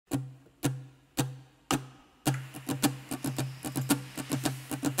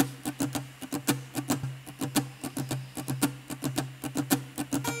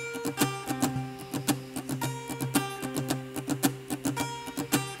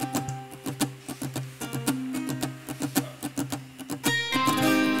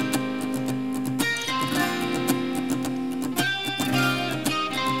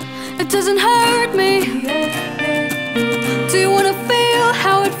doesn't hurt me? Do you wanna feel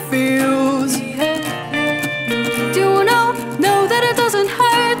how it feels? Do you wanna know that it doesn't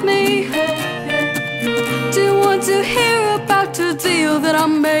hurt me? Do you want to hear about the deal that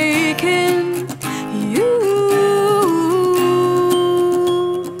I'm making?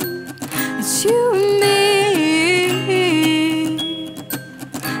 It's you and me.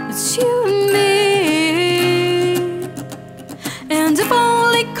 It's you and me. And if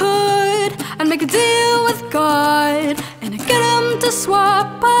only could, I'd make a deal with God, and I'd get him to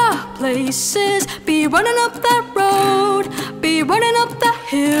swap our places. Be running up that road, be running up that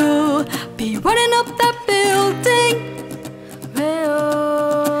hill, be running up that building.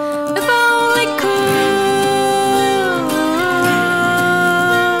 If only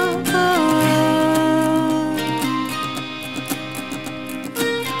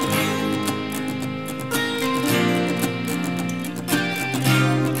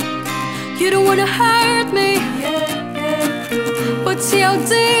You don't wanna hurt me, but see how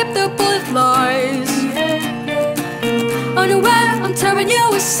deep the bullet lies. Unaware, I'm tearing you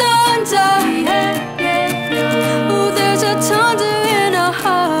asunder. Oh, there's a thunder in our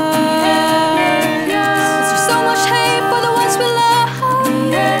hearts. There's so much hate for the ones we love.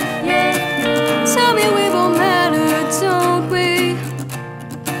 Tell me we won't matter, don't we?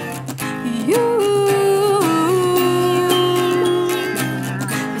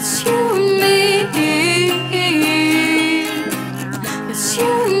 It's you and me. It's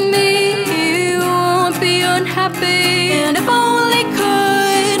you and me. Won't be unhappy. And if only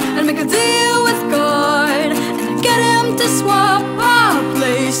could, I'd make a deal with God, and I'd get him to swap our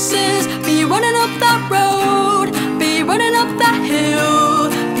places. Be running up that road, be running up that hill,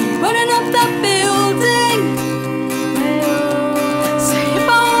 be running up that building. Say if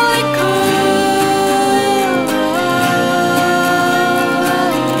only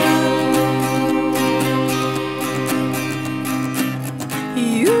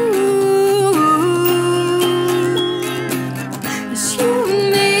It's you and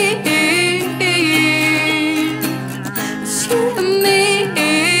me. It's you and me.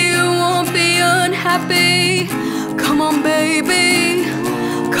 Won't be unhappy. Come on, baby.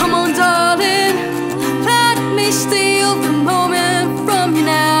 Come on, darling. Let me steal the moment from you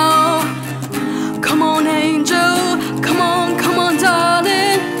now. Come on, angel. Come on,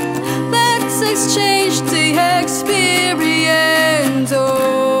 darling. Let's exchange the experience. Oh.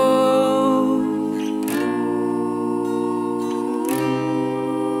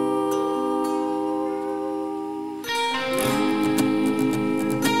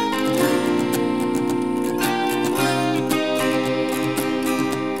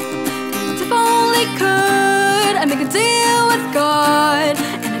 If only could, I'd make a deal with God,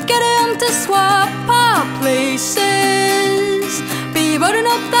 and I'd get him to swap our places. Be running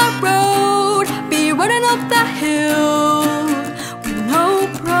up that road, be running up that hill, with no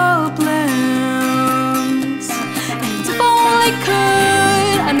problems. And if only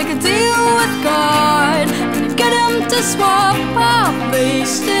could, I'd make a deal with God, and I'd get him to swap our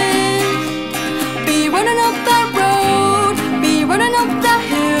places. Be running up that road, be running up that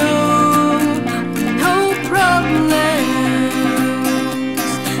hill, no problems.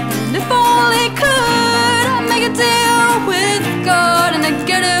 And if only could, I'd make a deal with God, and I'd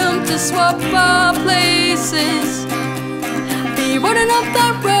get him to swap our places. Be running up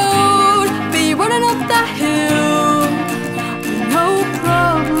that road, be running up that hill, with no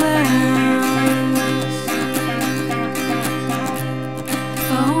problems. If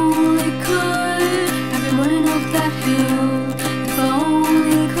only could, I'd be running up that hill. If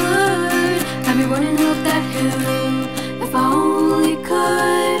only could, I'd be running up that hill. If only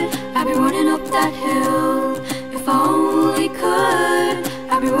could, I'd be running up that hill. If only could,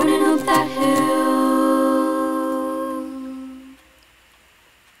 I'd be running up that hill.